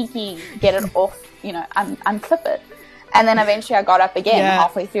to sneaky get it off, unclip it. And then eventually I got up again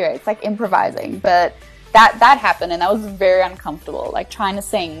halfway through it. It's like improvising. But that happened, and that was very uncomfortable, like trying to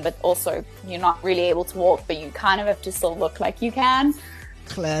sing, but also you're not really able to walk, but you kind of have to still look like you can.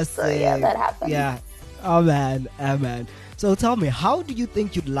 Classic. So yeah, that happened. Yeah. Oh man. So tell me, how do you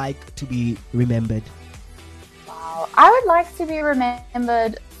think you'd like to be remembered? Wow. I would like to be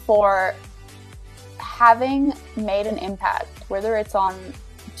remembered for having made an impact, whether it's on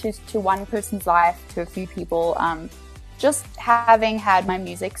to one person's life, to a few people, just having had my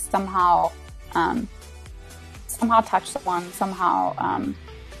music somehow touch someone, somehow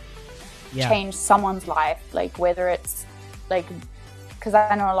change someone's life, like whether it's like, because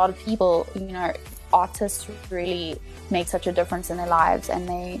I know a lot of people, artists really make such a difference in their lives, and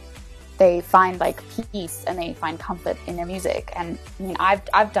they find like peace and they find comfort in their music. And I mean,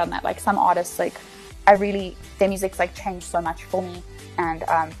 I've done that. Like some artists, like their music's like changed so much for me, and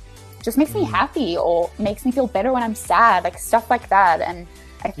just makes me happy or makes me feel better when I'm sad, like stuff like that. And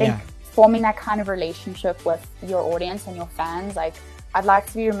I think forming that kind of relationship with your audience and your fans, like I'd like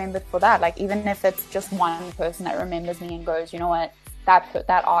to be remembered for that. Like even if it's just one person that remembers me and goes, you know what,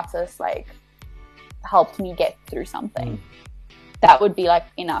 that artist like helped me get through something. That would be like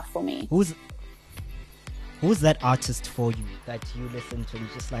enough for me. Who's that artist for you that you listen to and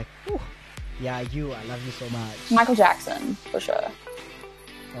just like, I love you so much? Michael Jackson, for sure.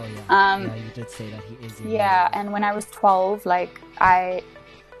 Oh yeah. You did say that he is. And when I was 12, like I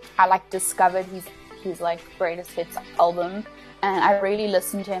like discovered his like greatest hits album, and I really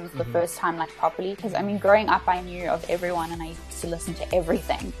listened to him for the first time like properly, because I mean growing up I knew of everyone and I used to listen to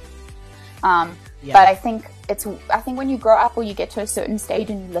everything. But I think when you grow up or you get to a certain stage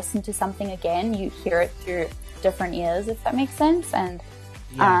and you listen to something again, you hear it through different ears, if that makes sense. And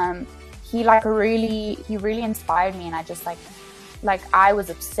he really inspired me, and I just like I was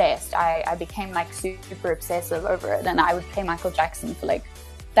obsessed. I became like super obsessive over it, and I would play Michael Jackson for like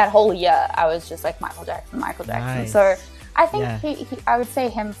that whole year. I was just like Michael Jackson. Nice. So I think I would say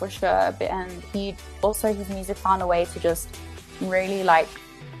him for sure. And his music found a way to just really like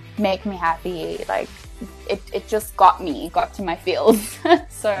make me happy. Like it just got to my feels.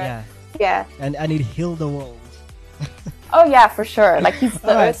 So yeah. And it healed the world. Oh yeah, for sure. Like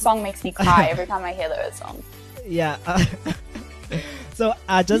the Earth song makes me cry every time I hear the Earth song. Yeah. So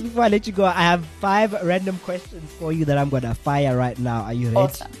just before I let you go, I have 5 random questions for you that I'm gonna fire right now. Are you ready?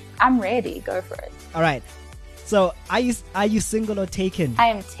 Awesome. I'm ready. Go for it. All right. So are you single or taken? I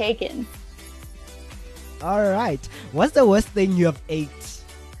am taken. All right. What's the worst thing you have ate?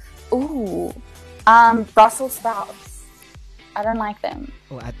 Ooh, Brussels sprouts. I don't like them.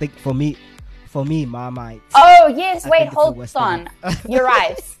 Oh, I think for me, Marmite. Oh yes. Wait, hold on. You're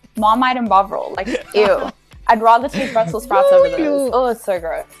right. Marmite and Bovril. Like ew. I'd rather take Brussels sprouts over those. Oh, it's so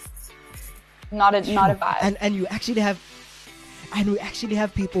gross. Not a vibe. And we actually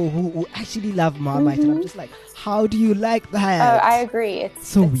have people who actually love Marmite, and I'm just like, how do you like that? Oh, I agree. It's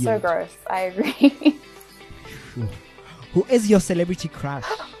so weird. So gross. I agree. Who is your celebrity crush?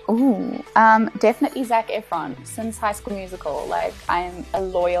 Ooh, definitely Zac Efron. Since High School Musical, like I'm a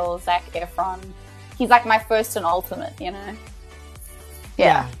loyal Zac Efron. He's like my first and ultimate, you know.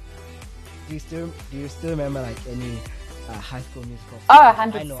 Yeah. Do you still remember like any High School Musical? Oh,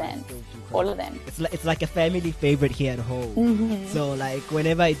 100%. All of them. It's like a family favorite here at home. Mm-hmm. So like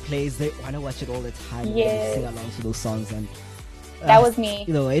whenever it plays, they want to watch it all the time. Yes. Sing along to those songs, and that was me.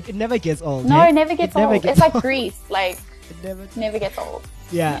 You know, it never gets old. No, it never gets old. It's like Grease. Like it never gets old.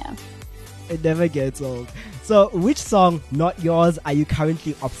 Yeah. It never gets old. So which song, not yours, are you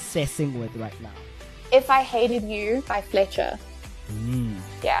currently obsessing with right now? If I Hated You by Fletcher.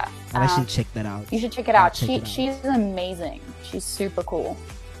 Yeah. I should check that out. You should check it out. She's amazing. She's super cool.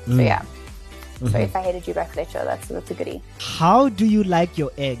 So yeah. So If I Hated You by Fletcher, that's a goodie. How do you like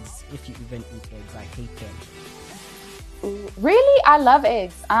your eggs, if you even eat eggs? I hate them. Ooh, really? I love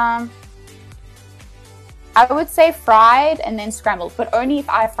eggs. I would say fried and then scrambled, but only if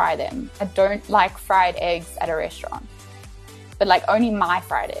I fry them. I don't like fried eggs at a restaurant, but like only my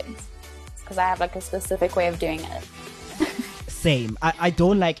fried eggs, because I have like a specific way of doing it. Same. I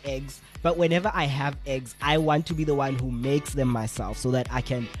don't like eggs, but whenever I have eggs, I want to be the one who makes them myself so that I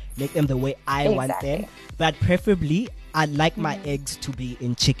can make them the way I want them. But preferably, I'd like my eggs to be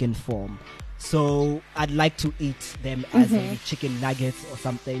in chicken form. So I'd like to eat them as maybe chicken nuggets or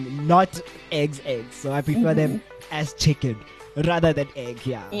something, not eggs. So I prefer them as chicken rather than egg.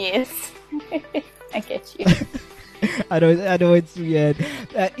 Yeah. Yes. I get you. I know it's weird.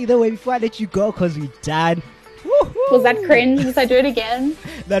 Either way, before I let you go, because we're done. Was that cringe? Must I do it again?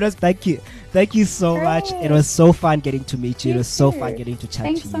 That was, thank you so much. It was so fun getting to meet you. It was so fun getting to chat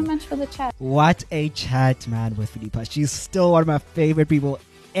to you. Thanks so much for the chat. What a chat, man, with Philippa. She's still one of my favorite people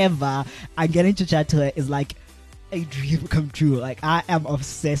ever, and getting to chat to her is like a dream come true. Like, I am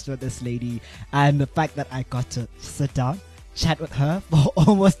obsessed with this lady, and the fact that I got to sit down, chat with her for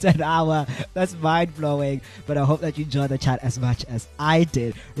almost an hour, that's mind-blowing. But I hope that you enjoyed the chat as much as I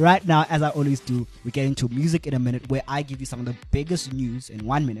did. Right now, as I always do, we get into music in a minute, where I give you some of the biggest news in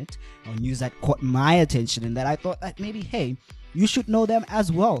 1 minute, or news that caught my attention and that I thought that maybe, hey, you should know them as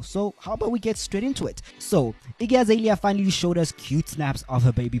well. So how about we get straight into it? So Iggy Azalea finally showed us cute snaps of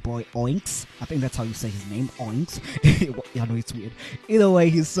her baby boy Oinks. I think that's how you say his name, Oinks. I know it's weird. Either way,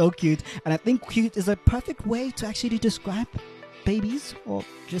 he's so cute, and I think cute is a perfect way to actually describe babies, or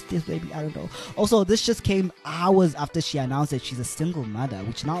just this baby, I don't know. Also, this just came hours after she announced that she's a single mother,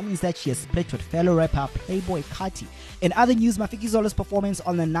 which now means that she has split with fellow rapper Playboy Carti. In other news, Mafiki Zolo's performance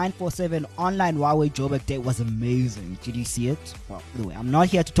on the 947 online Huawei Joburg Day was amazing. Did you see it? Well, anyway, I'm not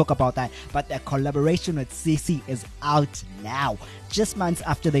here to talk about that, but their collaboration with CC is out now, just months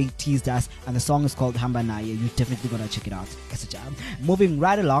after they teased us, and the song is called Hamba Naye. You're definitely gonna check it out. It's a jam. Moving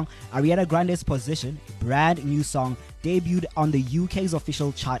right along, Ariana Grande's Position, brand new song, debuted on the UK's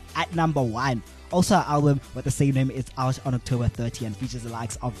official chart at number 1. Also, her album with the same name is out on October 30 and features the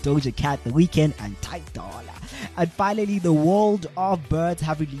likes of Doja Cat, The Weeknd, and Ty Dolla. And finally, the World of Birds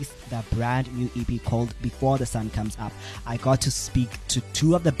have released their brand new EP called Before the Sun Comes Up. I got to speak to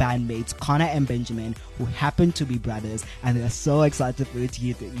 2 of the bandmates, Connor and Benjamin, who happen to be brothers, and they're so excited for you to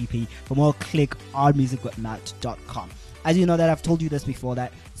hear the EP. For more, click on musicwithmatt.com. As you know that I've told you this before,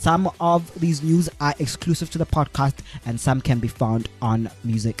 that some of these news are exclusive to the podcast and some can be found on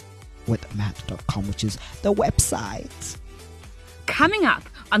musicwithmatt.com, which is the website. Coming up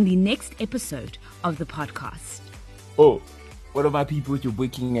on the next episode of the podcast. Oh, What are my people? It's your boy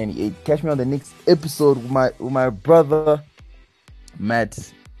King 98. Catch me on the next episode with my brother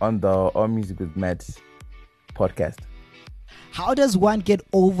Matt on the All Music with Matt podcast. How does one get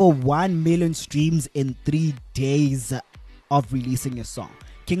over 1 million streams in 3 days of releasing a song?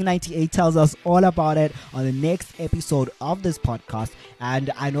 King 98 tells us all about it on the next episode of this podcast,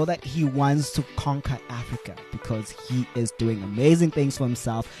 and I know that he wants to conquer Africa because he is doing amazing things for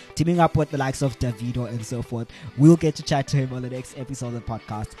himself, teaming up with the likes of Davido and so forth. We'll get to chat to him on the next episode of the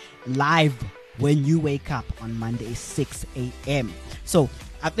podcast, live when you wake up on Monday 6 a.m. So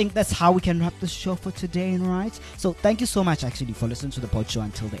I think that's how we can wrap the show for today, right? So thank you so much actually for listening to the pod show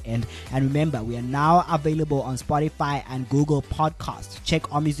until the end. And remember, we are now available on Spotify and Google Podcasts. Check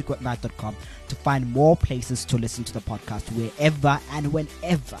allmusicwithmatt.com to find more places to listen to the podcast wherever and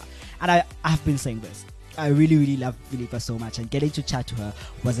whenever. And I've been saying this. I really, really love Philippa so much, and getting to chat to her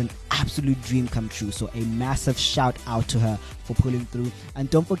was an absolute dream come true. So a massive shout out to her for pulling through. And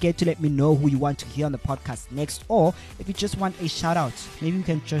don't forget to let me know who you want to hear on the podcast next, or if you just want a shout out, maybe we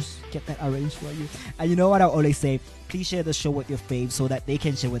can just get that arranged for you. And you know what I always say, please share the show with your faves so that they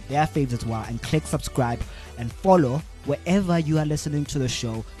can share with their faves as well, and click subscribe and follow wherever you are listening to the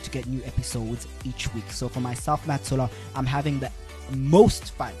show to get new episodes each week. So for myself, Matt Sola, I'm having the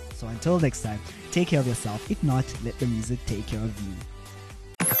most fun. So until next time, take care of yourself. If not, let the music take care of you.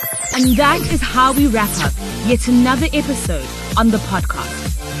 And that is how we wrap up yet another episode on the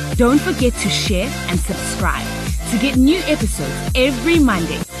podcast. Don't forget to share and subscribe to get new episodes every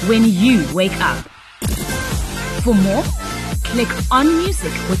Monday when you wake up. For more, click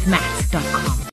onmusicwithmatt.com.